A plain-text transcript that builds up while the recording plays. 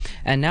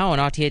And now on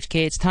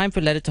RTHK, it's time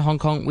for Letter to Hong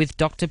Kong with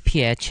Dr.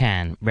 Pierre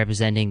Chan,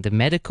 representing the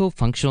Medical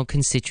Functional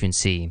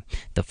Constituency.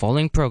 The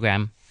following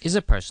program is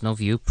a personal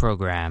view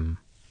program.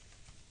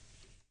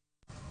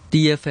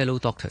 Dear fellow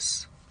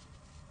doctors,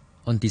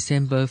 on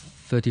December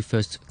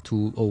 31st,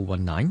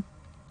 2019,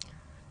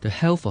 the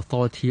Health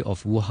Authority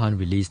of Wuhan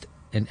released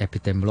an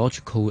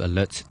epidemiological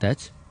alert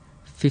that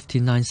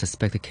 59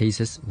 suspected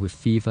cases with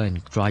fever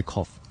and dry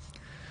cough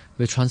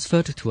were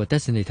transferred to a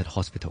designated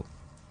hospital,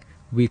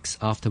 weeks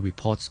after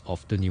reports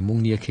of the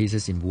pneumonia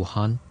cases in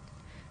Wuhan,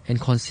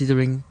 and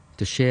considering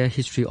the shared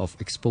history of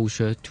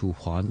exposure to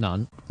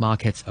Huanan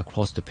markets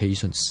across the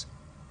patients.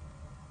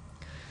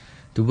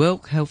 The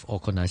World Health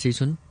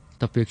Organization,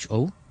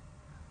 WHO,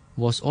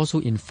 was also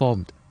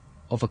informed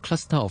of a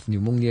cluster of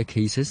pneumonia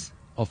cases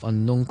of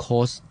unknown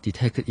cause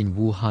detected in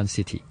Wuhan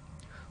City,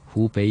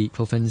 Hubei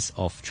province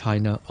of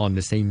China, on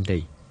the same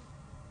day.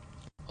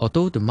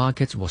 Although the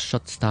market was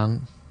shut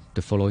down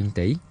the following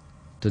day,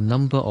 the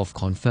number of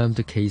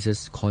confirmed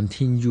cases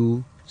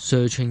continued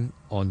surging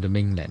on the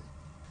mainland.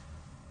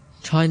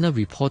 China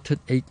reported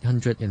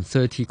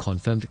 830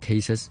 confirmed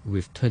cases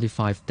with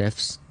 25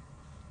 deaths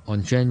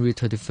on January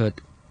 33,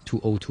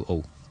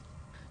 2020.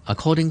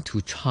 According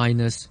to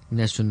China's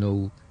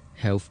National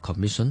Health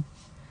Commission,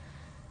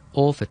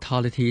 all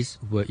fatalities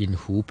were in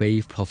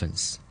Hubei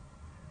province.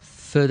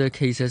 Further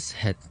cases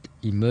had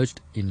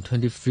emerged in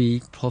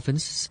 23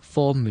 provinces,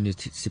 4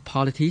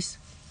 municipalities,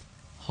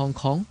 Hong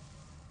Kong,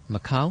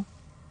 Macau,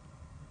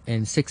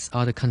 and 6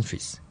 other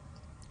countries.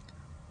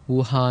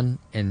 Wuhan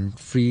and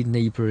 3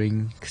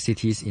 neighboring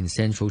cities in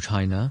central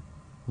China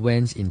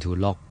went into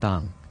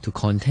lockdown to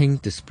contain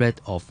the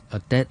spread of a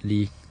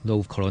deadly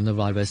novel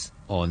coronavirus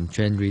on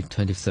January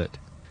 23rd,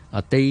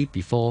 a day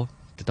before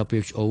the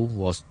WHO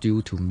was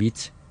due to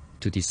meet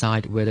to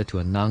decide whether to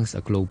announce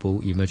a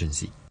global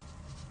emergency.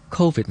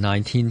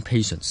 COVID-19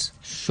 patients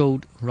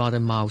showed rather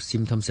mild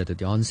symptoms at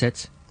the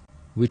onset,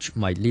 which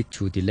might lead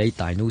to delayed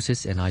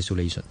diagnosis and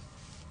isolation.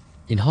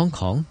 In Hong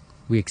Kong,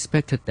 we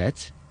expected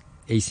that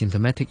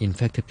asymptomatic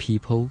infected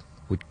people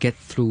would get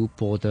through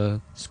border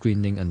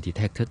screening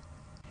undetected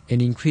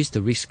and increase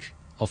the risk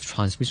of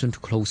transmission to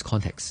close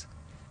contacts.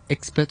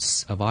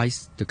 Experts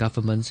advise the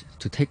government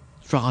to take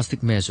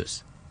drastic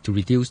measures to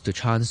reduce the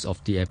chance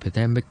of the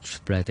epidemic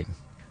spreading.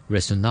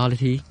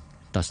 Rationality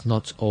does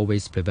not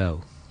always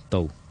prevail,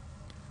 though.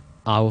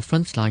 Our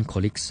frontline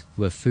colleagues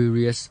were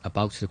furious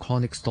about the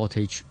chronic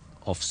shortage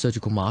of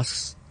surgical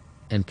masks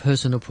and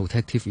personal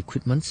protective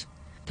equipment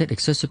that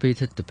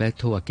exacerbated the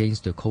battle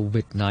against the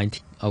COVID-19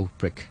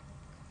 outbreak.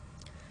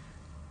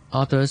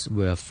 Others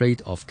were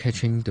afraid of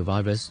catching the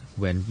virus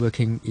when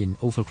working in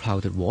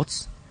overcrowded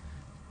wards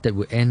that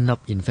would end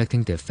up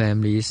infecting their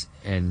families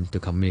and the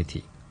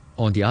community.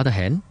 On the other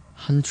hand,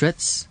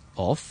 hundreds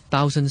of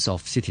thousands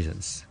of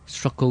citizens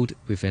struggled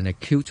with an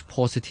acute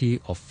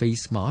paucity of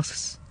face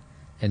masks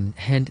and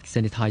hand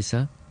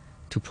sanitizer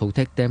to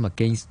protect them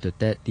against the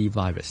deadly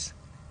virus.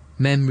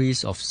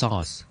 Memories of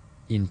SARS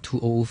in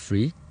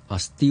 2003 are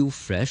still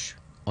fresh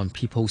on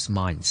people's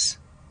minds.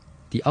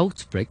 The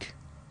outbreak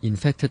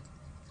infected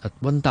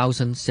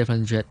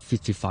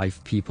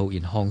 1,755 people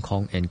in Hong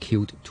Kong and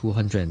killed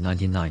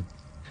 299.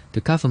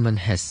 The government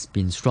has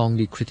been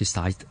strongly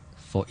criticized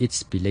for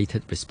its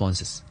belated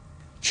responses.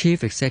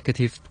 Chief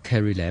Executive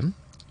Carrie Lam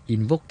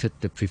invoked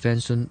the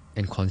Prevention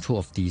and Control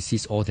of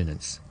Disease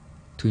Ordinance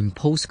to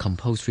impose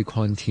compulsory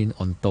quarantine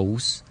on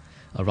those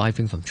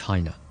arriving from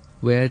China,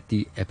 where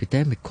the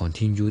epidemic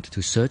continued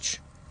to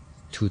surge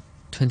to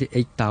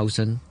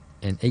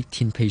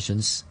 28,018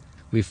 patients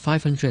with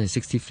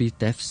 563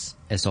 deaths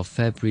as of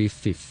February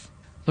 5th.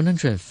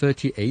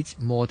 138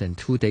 more than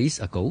 2 days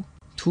ago,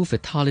 2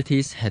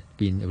 fatalities had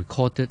been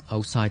recorded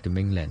outside the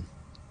mainland,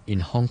 in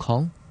Hong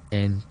Kong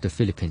and the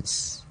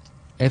Philippines.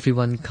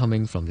 Everyone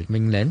coming from the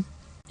mainland,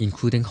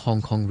 including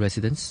Hong Kong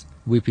residents,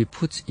 will be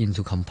put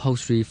into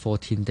compulsory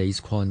 14 days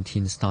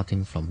quarantine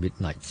starting from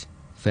midnight,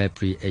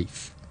 February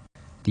 8th.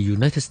 The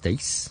United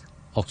States,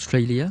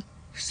 Australia,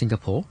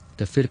 Singapore,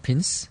 the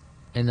Philippines,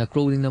 and a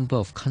growing number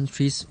of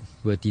countries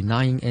were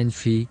denying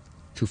entry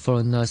to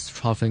foreigners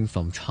traveling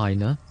from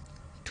China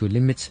to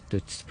limit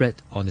the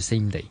spread on the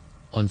same day.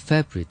 On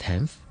February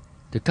 10th,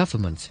 the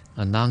government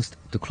announced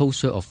the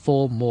closure of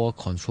 4 more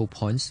control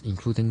points,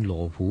 including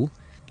Luohu,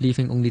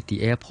 leaving only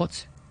the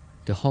airport,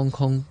 the Hong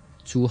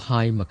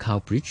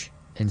Kong-Zhuhai-Macau Bridge,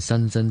 and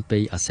Shenzhen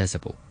Bay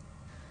accessible.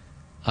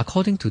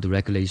 According to the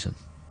regulation,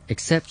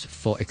 except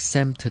for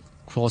exempted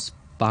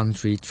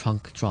cross-boundary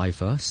truck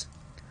drivers,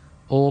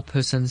 all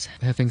persons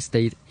having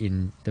stayed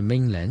in the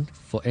mainland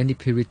for any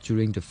period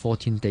during the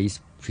 14 days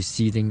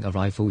preceding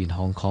arrival in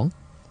Hong Kong,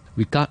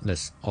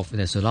 regardless of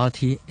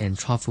nationality and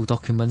travel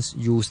documents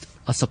used,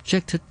 are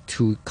subjected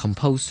to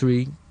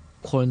compulsory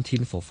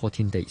quarantine for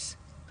 14 days.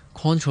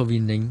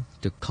 Contravening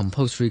the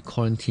compulsory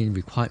quarantine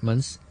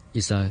requirements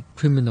is a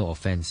criminal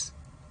offence.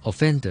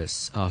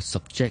 Offenders are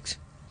subject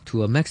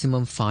to a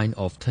maximum fine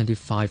of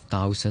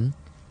 25,000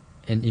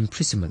 and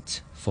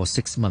imprisonment for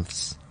 6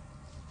 months.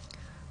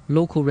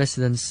 Local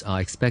residents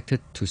are expected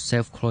to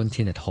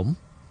self-quarantine at home.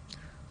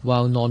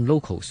 while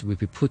non-locals will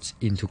be put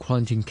into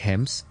quarantine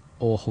camps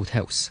or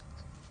hotels.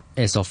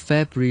 As of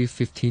February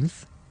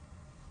 15th,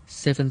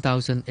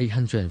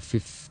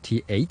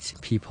 7,858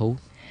 people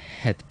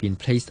had been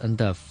placed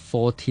under a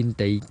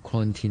 14-day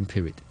quarantine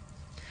period,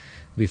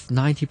 with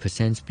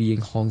 90%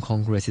 being Hong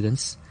Kong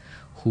residents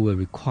who were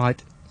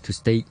required to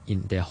stay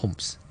in their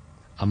homes.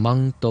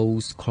 Among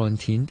those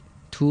quarantined,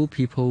 2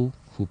 people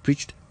who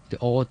breached the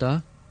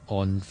order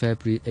on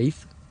February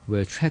 8th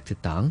were tracked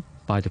down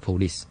by the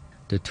police.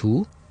 The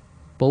 2,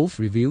 both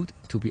revealed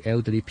to be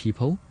elderly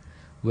people,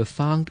 were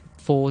found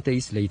 4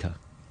 days later.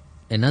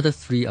 Another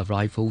 3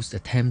 arrivals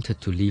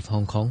attempted to leave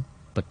Hong Kong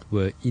but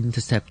were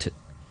intercepted.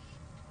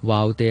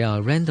 While there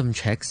are random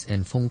checks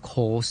and phone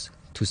calls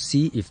to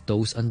see if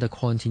those under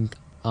quarantine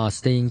are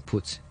staying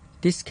put,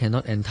 this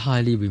cannot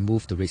entirely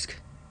remove the risk,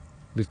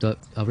 with the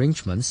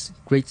arrangements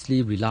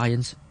greatly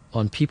reliant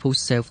on people's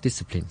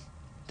self-discipline.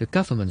 The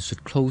government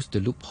should close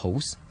the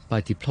loopholes by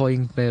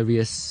deploying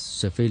various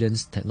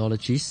surveillance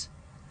technologies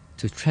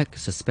to track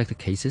suspected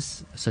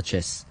cases such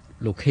as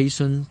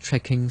location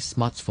tracking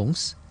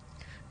smartphones,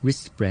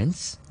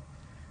 wristbands,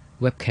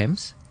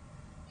 webcams,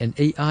 and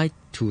AI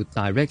to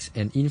direct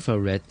an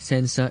infrared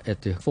sensor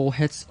at the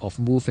foreheads of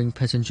moving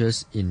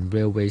passengers in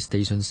railway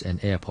stations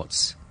and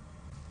airports.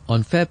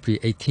 On February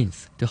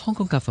 18th, the Hong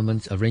Kong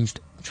government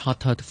arranged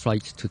chartered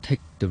flights to take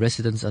the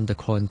residents under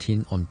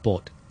quarantine on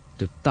board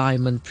the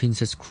Diamond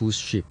Princess cruise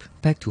ship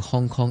back to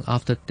Hong Kong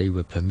after they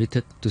were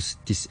permitted to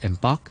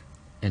disembark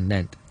and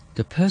land.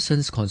 The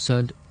persons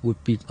concerned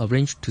would be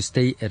arranged to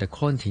stay at a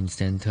quarantine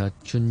center,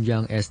 Chun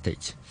Yang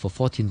Estate, for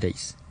 14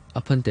 days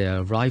upon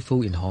their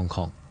arrival in Hong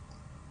Kong.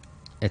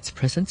 At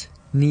present,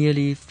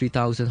 nearly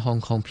 3,000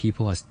 Hong Kong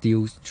people are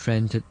still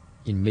stranded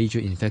in major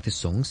infected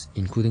zones,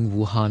 including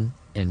Wuhan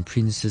and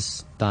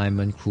Princess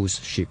Diamond cruise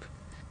ship.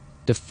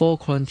 The 4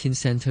 quarantine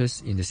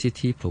centers in the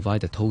city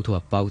provide a total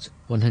of about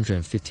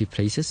 150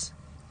 places,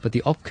 but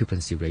the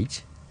occupancy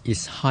rate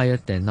is higher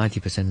than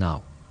 90%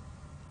 now.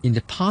 In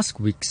the past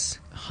weeks,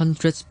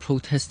 hundreds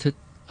protested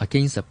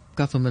against a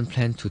government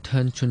plan to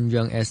turn Chun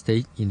Yang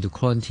Estate into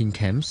quarantine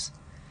camps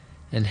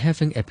and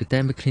having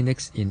epidemic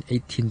clinics in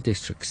 18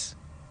 districts.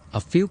 A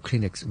few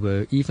clinics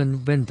were even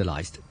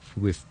vandalized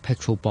with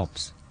petrol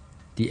bombs.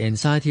 The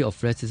anxiety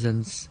of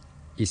residents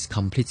is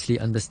completely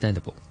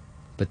understandable,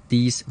 but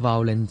these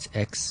violent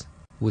acts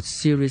would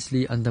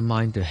seriously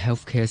undermine the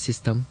healthcare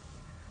system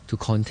to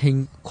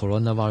contain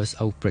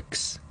coronavirus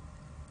outbreaks.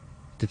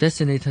 The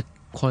designated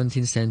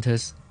quarantine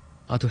centers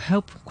are to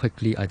help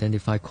quickly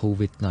identify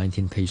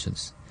COVID-19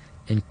 patients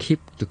and keep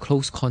the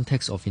close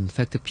contacts of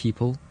infected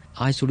people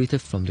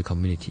isolated from the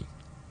community,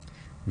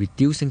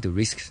 reducing the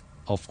risks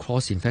of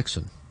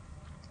cross-infection.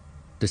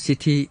 The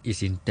city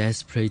is in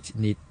desperate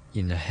need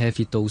in a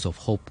heavy dose of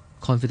hope,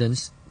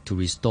 confidence to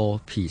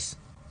restore peace.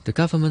 The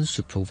government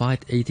should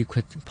provide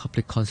adequate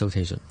public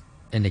consultation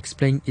and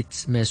explain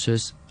its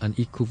measures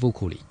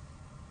unequivocally.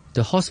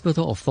 The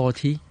hospital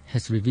authority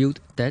has revealed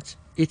that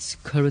its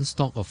current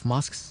stock of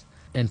masks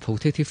and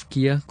protective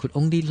gear could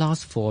only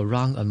last for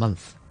around a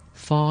month,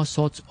 far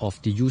short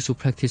of the usual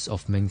practice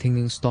of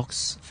maintaining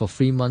stocks for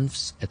 3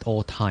 months at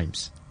all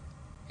times.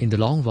 In the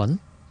long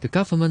run, the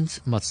government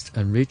must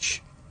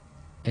enrich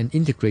and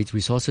integrate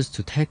resources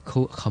to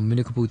tackle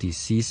communicable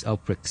disease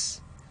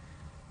outbreaks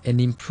and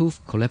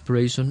improve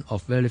collaboration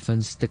of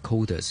relevant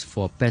stakeholders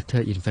for better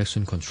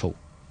infection control.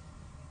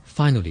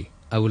 Finally,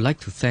 I would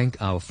like to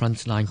thank our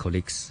frontline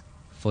colleagues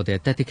for their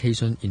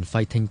dedication in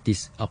fighting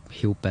this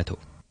uphill battle.